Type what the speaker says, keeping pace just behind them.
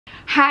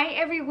Hi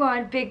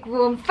everyone, big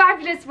warm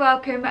fabulous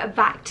welcome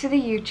back to the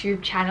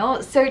YouTube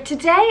channel. So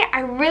today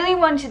I really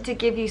wanted to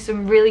give you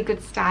some really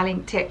good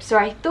styling tips. So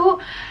I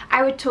thought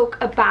I would talk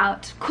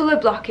about colour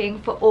blocking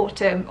for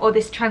autumn or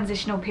this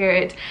transitional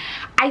period.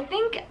 I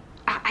think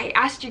I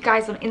asked you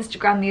guys on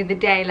Instagram the other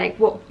day like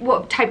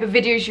what type of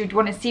videos you'd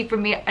want to see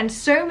from me, and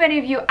so many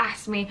of you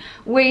asked me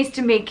ways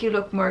to make you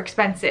look more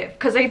expensive,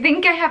 because I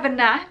think I have a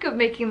knack of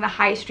making the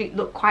high street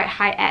look quite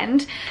high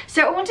end.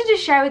 So I wanted to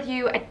share with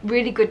you a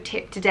really good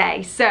tip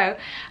today. So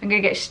I'm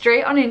going to get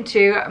straight on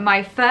into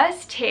my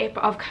first tip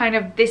of kind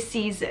of this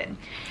season.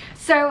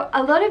 So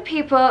a lot of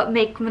people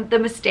make the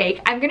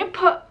mistake. I'm going to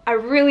put a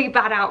really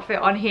bad outfit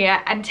on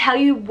here and tell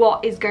you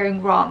what is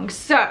going wrong.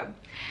 So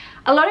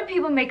a lot of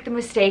people make the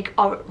mistake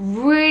of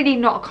really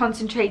not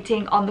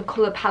concentrating on the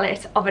colour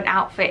palette of an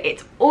outfit.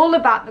 It's all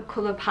about the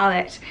colour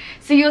palette.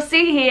 So you'll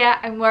see here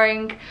I'm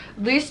wearing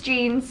loose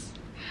jeans,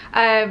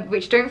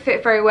 which don't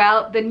fit very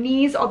well. The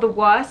knees are the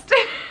worst.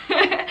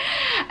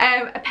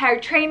 A pair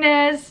of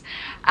trainers,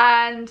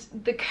 and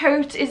the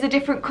coat is a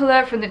different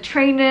colour from the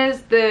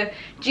trainers. The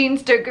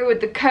jeans don't go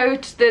with the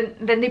coat.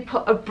 Then they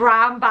put a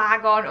brown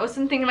bag on or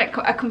something like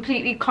a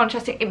completely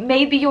contrasting. It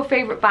may be your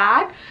favourite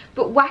bag,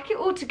 but whack it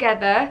all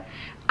together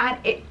and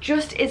it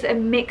just is a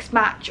mixed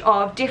match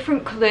of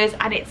different colours,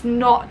 and it's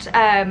not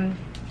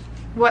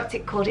what's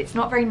it called, it's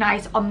not very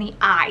nice on the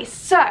eye.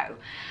 So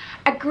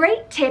a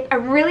great tip, a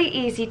really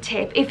easy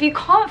tip, if you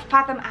can't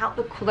fathom out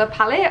the colour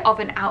palette of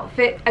an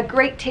outfit, a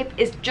great tip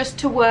is just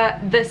to wear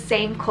the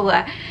same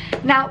colour.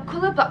 Now,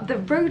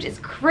 the road is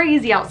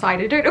crazy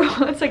outside. I don't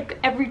know, it's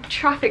like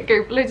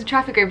loads of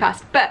traffic going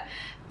past. But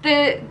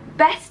the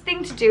best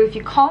thing to do if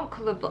you can't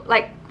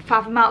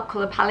fathom out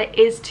colour palette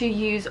is to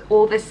use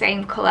all the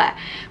same colour.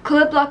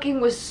 Colour blocking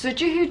was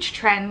such a huge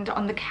trend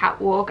on the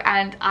catwalk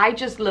and I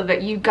just love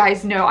it. You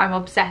guys know I'm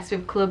obsessed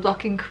with colour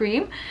blocking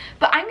cream,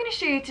 but I'm going to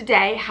show you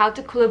today how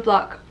to colour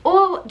block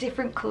all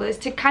different colours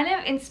to kind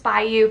of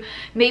inspire you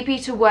maybe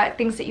to work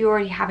things that you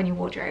already have in your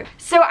wardrobe.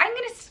 So I'm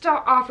going to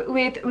start off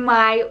with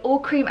my all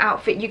cream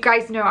outfit. You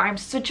guys know I'm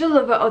such a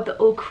lover of the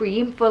all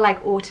cream for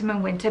like autumn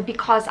and winter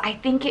because I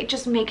think it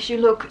just makes you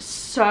look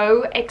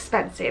so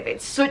expensive.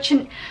 It's such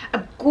a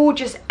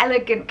gorgeous,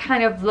 elegant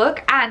kind of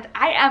look, and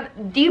I am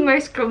the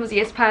most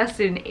clumsiest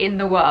person in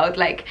the world.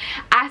 Like,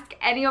 ask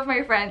any of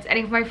my friends,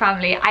 any of my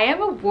family, I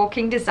am a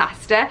walking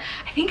disaster.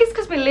 I think it's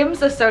because my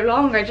limbs are so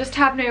long. I just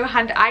have no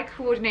hand-eye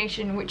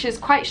coordination, which is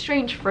quite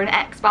strange for an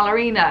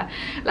ex-ballerina.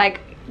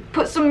 Like,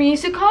 put some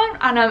music on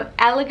and I'm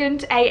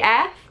elegant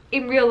AF.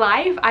 In real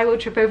life, I will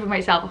trip over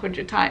myself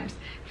 100 times.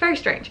 Very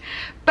strange.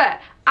 But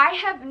I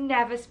have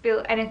never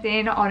spilled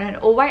anything on an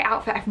all-white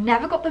outfit. I've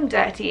never got them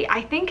dirty.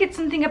 I think it's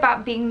something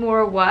about being more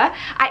aware.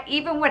 I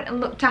even went and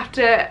looked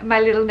after my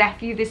little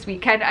nephew this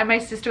weekend and my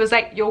sister was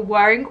like, "You're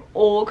wearing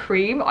all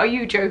cream, are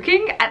you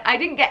joking?" And I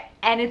didn't get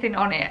anything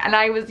on it, and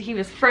he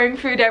was throwing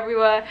food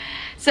everywhere.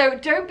 So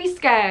don't be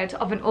scared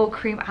of an all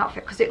cream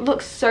outfit because it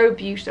looks so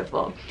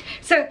beautiful.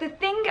 So the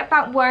thing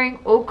about wearing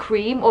all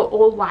cream or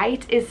all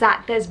white is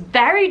that there's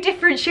very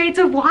different shades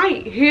of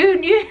white. Who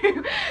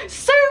knew?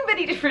 So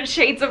many different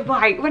shades of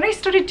white. When I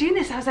started doing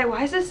this, I was like,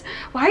 why is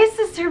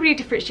there so many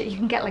different shades? You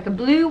can get like a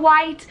blue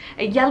white,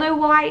 a yellow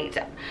white,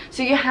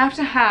 so you have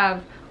to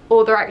have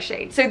all the right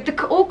shades. So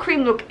the all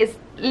cream look is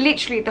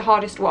literally the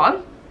hardest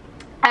one,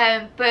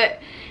 but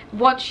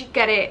once you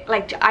get it,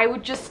 like, I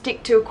would just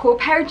stick to a core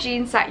pair of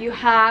jeans that you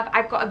have.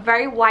 I've got a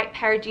very white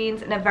pair of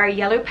jeans and a very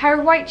yellow pair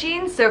of white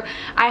jeans, so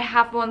I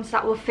have ones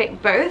that will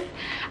fit both,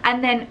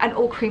 and then an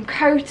all cream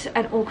coat,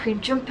 an all cream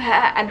jumper,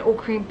 and all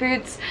cream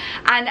boots.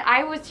 And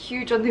I was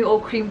huge on the all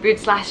cream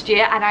boots last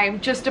year, and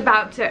I'm just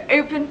about to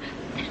open.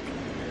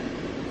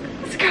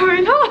 What's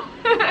going on?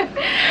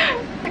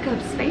 Like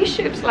a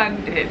spaceship's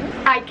landed.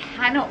 I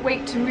cannot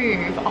wait to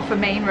move off a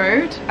main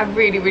road. I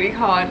really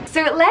can't.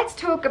 So let's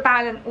talk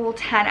about an all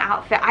tan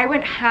outfit. I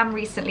went ham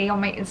recently on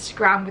my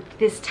Instagram with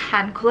this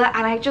tan color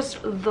and I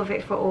just love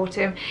it for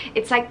autumn.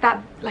 It's like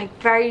that, like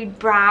very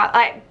brown,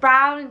 like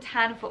brown and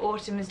tan for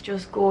autumn is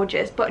just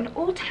gorgeous. But an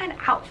all tan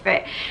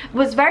outfit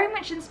was very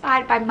much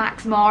inspired by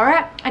Max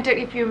Mara. I don't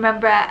know if you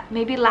remember,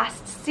 maybe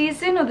last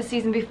season or the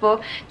season before,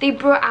 they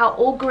brought out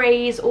all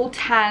grays, all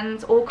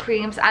tans, all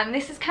creams, and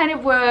this is kind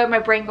of where my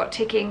brain got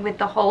ticking with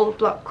the whole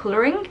block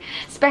colouring,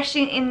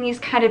 especially in these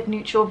kind of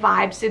neutral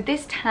vibes. So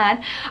this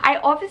tan, I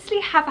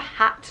obviously have a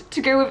hat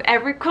to go with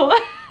every colour.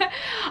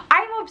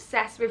 I'm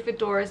obsessed with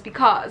fedoras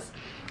because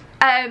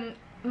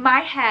my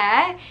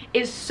hair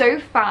is so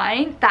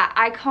fine that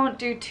I can't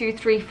do 2,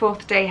 3,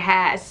 4th day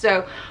hair.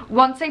 So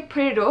once I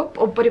put it up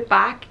or put it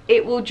back,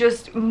 it will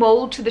just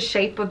mold to the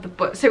shape of the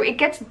butt. So it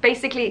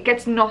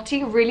gets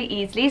knotty really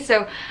easily.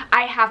 So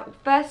I have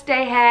 1st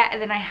day hair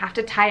and then I have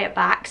to tie it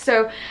back.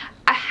 So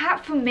a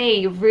hat for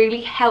me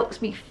really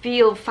helps me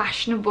feel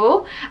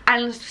fashionable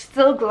and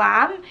still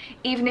glam,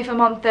 even if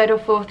I'm on 3rd or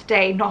 4th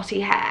day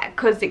knotty hair,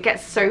 because it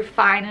gets so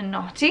fine and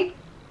knotty.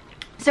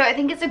 So I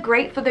think it's a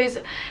great for those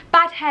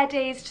bad hair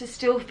days to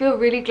still feel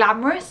really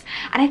glamorous,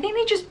 and I think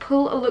they just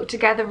pull a look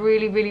together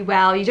really, really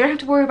well. You don't have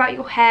to worry about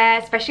your hair,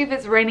 especially if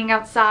it's raining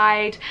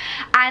outside,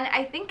 and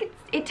I think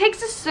it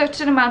takes a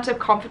certain amount of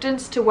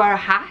confidence to wear a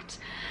hat.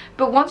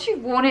 But once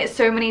you've worn it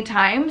so many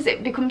times,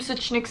 it becomes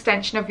such an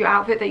extension of your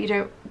outfit that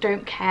you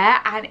don't care,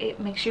 and it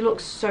makes you look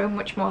so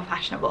much more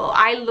fashionable.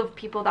 I love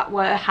people that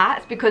wear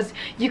hats because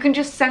you can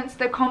just sense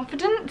their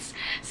confidence.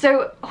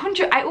 So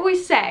I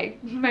always say,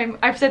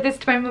 I've said this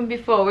to my mum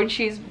before when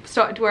she's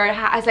started to wear a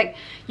hat, I was like,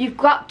 you've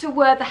got to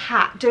wear the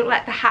hat, don't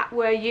let the hat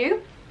wear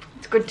you.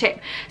 It's a good tip.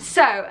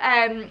 So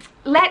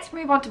let's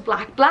move on to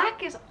black.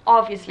 Black is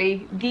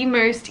obviously the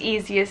most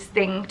easiest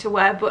thing to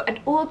wear, but an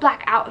all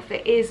black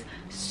outfit is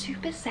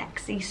super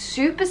sexy,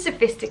 super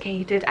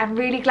sophisticated, and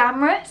really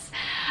glamorous.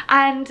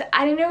 And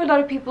I know a lot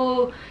of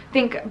people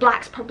think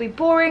black's probably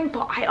boring,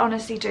 but I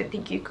honestly don't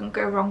think you can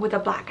go wrong with a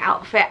black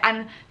outfit.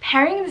 And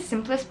pairing the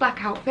simplest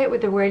black outfit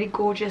with a really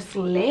gorgeous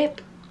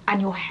lip and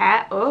your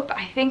hair up,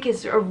 I think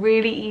is a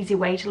really easy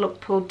way to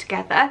look pulled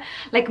together.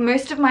 Like,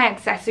 most of my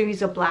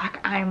accessories are black.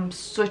 I'm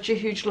such a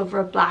huge lover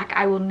of black.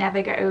 I will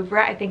never get over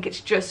it. I think it's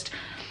just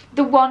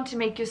the one to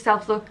make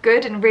yourself look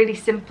good, and really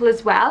simple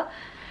as well.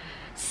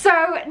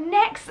 So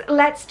next,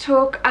 let's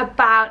talk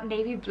about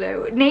navy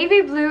blue.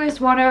 Navy blue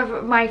is one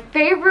of my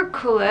favorite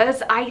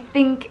colors. I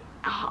think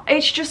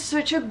it's just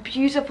such a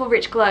beautiful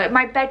rich color.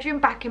 My bedroom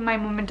back in my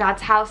mum and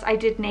dad's house, I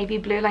did navy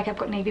blue. Like, I've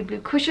got navy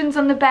blue cushions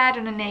on the bed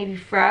and a navy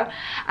throw,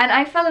 and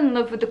I fell in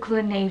love with the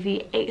color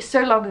navy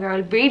so long ago. I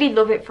really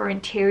love it for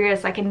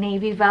interiors. Like a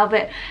navy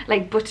velvet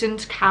like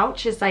buttoned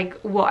couch is like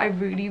what I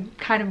really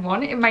kind of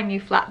want in my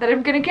new flat that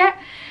I'm gonna get.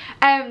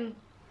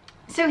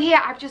 So here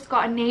I've just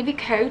got a navy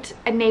coat,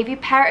 a navy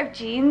pair of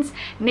jeans,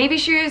 navy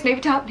shoes, navy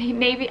top,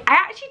 navy. I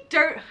actually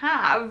don't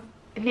have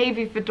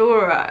navy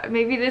fedora.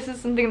 Maybe this is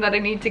something that I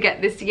need to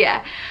get this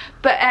year.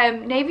 But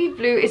navy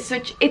blue is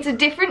it's a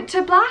different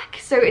to black,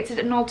 so it's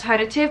an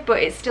alternative,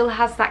 but it still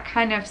has that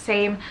kind of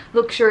same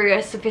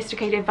luxurious,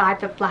 sophisticated vibe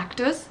that black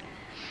does.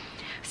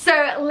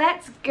 So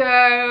let's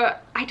go.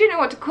 I don't know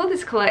what to call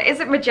this color.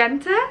 Is it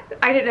magenta?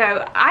 I don't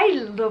know. I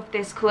love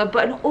this color,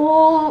 but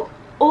all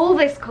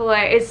this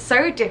color is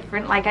so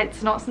different. Like,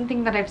 it's not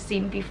something that I've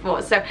seen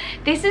before. So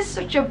this is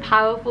such a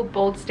powerful,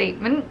 bold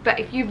statement, but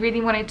if you really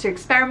wanted to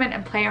experiment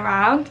and play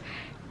around,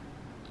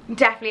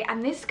 definitely.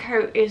 And this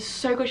coat is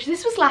so good.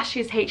 This was last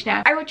year's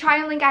H&M. I will try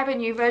and link either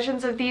new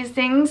versions of these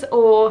things,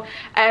 or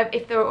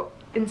if they're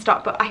in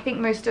stock, but I think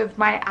most of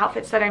my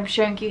outfits that I'm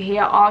showing you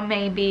here are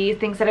maybe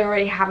things that I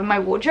already have in my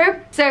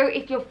wardrobe. So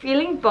if you're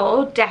feeling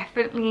bold,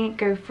 definitely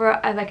go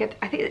for I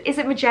think, is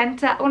it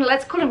magenta? Well,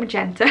 let's call it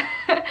magenta.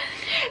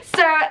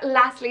 So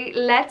lastly,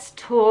 let's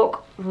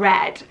talk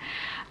red.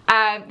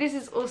 This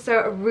is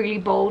also a really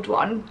bold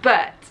one,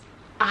 but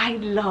I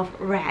love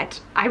red.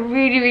 I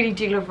really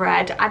do love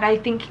red, and I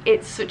think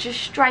it's such a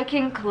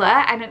striking color,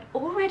 and an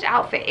all red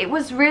outfit. It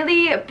was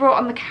really brought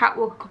on the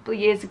catwalk a couple of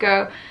years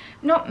ago.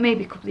 Not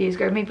maybe a couple of years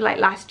ago, maybe like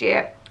last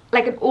year,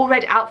 like an all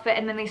red outfit,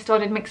 and then they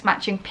started mix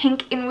matching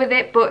pink in with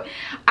it. But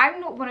I'm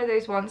not one of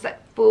those ones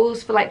that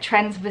falls for like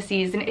trends of the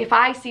season. If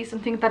I see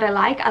something that I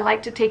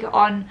like to take it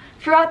on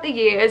throughout the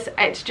years.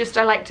 It's just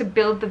I like to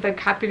build the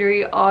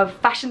vocabulary of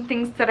fashion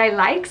things that I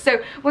like. So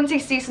once I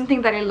see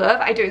something that I love,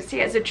 I don't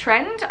see it as a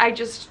trend, I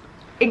just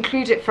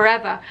include it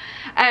forever.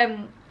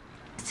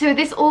 So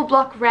this all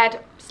block red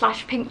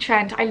 / pink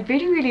trend I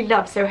really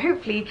love. So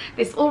hopefully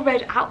this all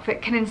red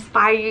outfit can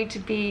inspire you to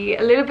be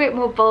a little bit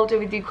more bolder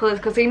with your colors,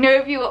 because I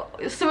know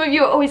some of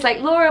you are always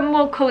like, Laura,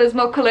 more colors.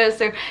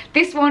 So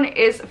this one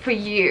is for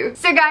you.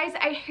 So guys,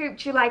 I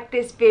hope you liked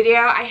this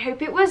video. I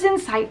hope it was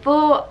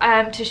insightful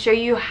to show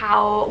you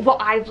what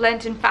I've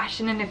learned in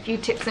fashion and a few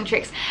tips and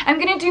tricks. I'm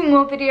gonna do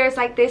more videos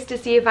like this to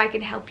see if I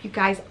can help you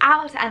guys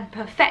out and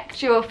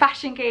perfect your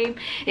fashion game.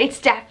 It's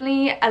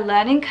definitely a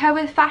learning curve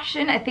with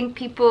fashion. I think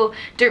people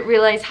don't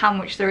realize how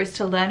much there is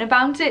to learn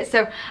about it.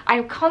 So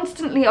I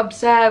constantly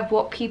observe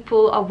what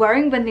people are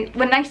wearing.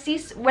 When I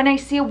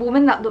see a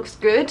woman that looks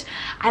good,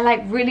 I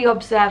like really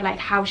observe like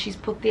how she's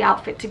put the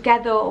outfit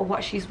together or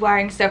what she's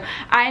wearing. So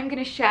I'm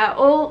going to share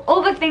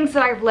all the things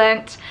that I've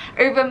learnt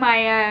over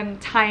my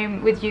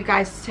time with you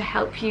guys to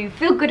help you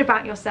feel good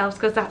about yourselves,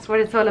 because that's what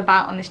it's all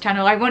about on this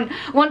channel. I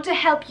want to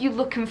help you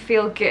look and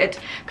feel good,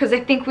 because I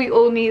think we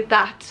all need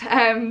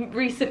that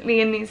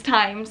recently in these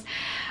times.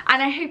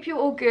 And I hope you're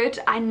all good.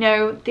 I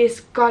know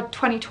this, God,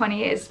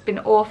 2020 has been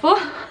awful.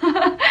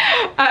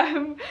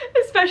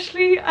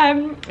 Especially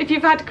if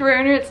you've had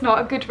corona, it's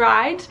not a good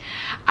ride.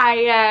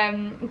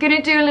 I'm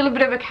gonna do a little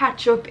bit of a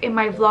catch up in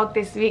my vlog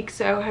this week,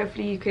 so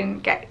hopefully you can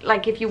get,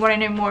 like, if you want to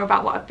know more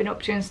about what I've been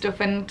up to and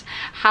stuff and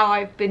how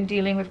I've been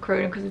dealing with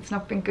corona, because it's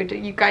not been good.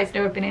 You guys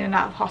know I've been in and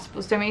out of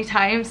hospital so many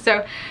times,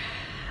 so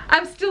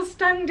I'm still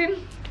standing.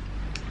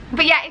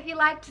 But yeah, if you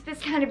liked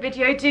this kind of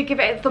video, do give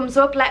it a thumbs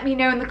up. Let me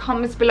know in the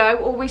comments below.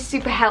 Always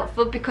super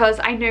helpful, because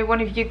I know one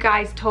of you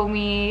guys told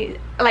me,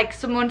 like,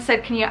 someone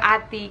said, can you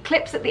add the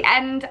clips at the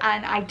end?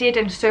 And I did,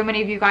 and so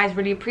many of you guys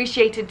really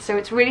appreciated. So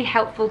it's really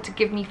helpful to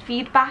give me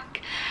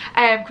feedback,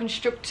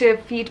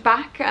 constructive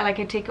feedback. I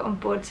take it on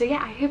board. So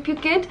yeah, I hope you're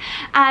good.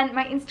 And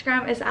my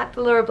Instagram is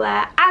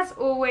 @TheLauraBlair as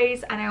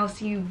always, and I will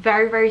see you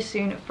very, very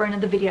soon for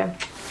another video.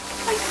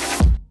 Bye.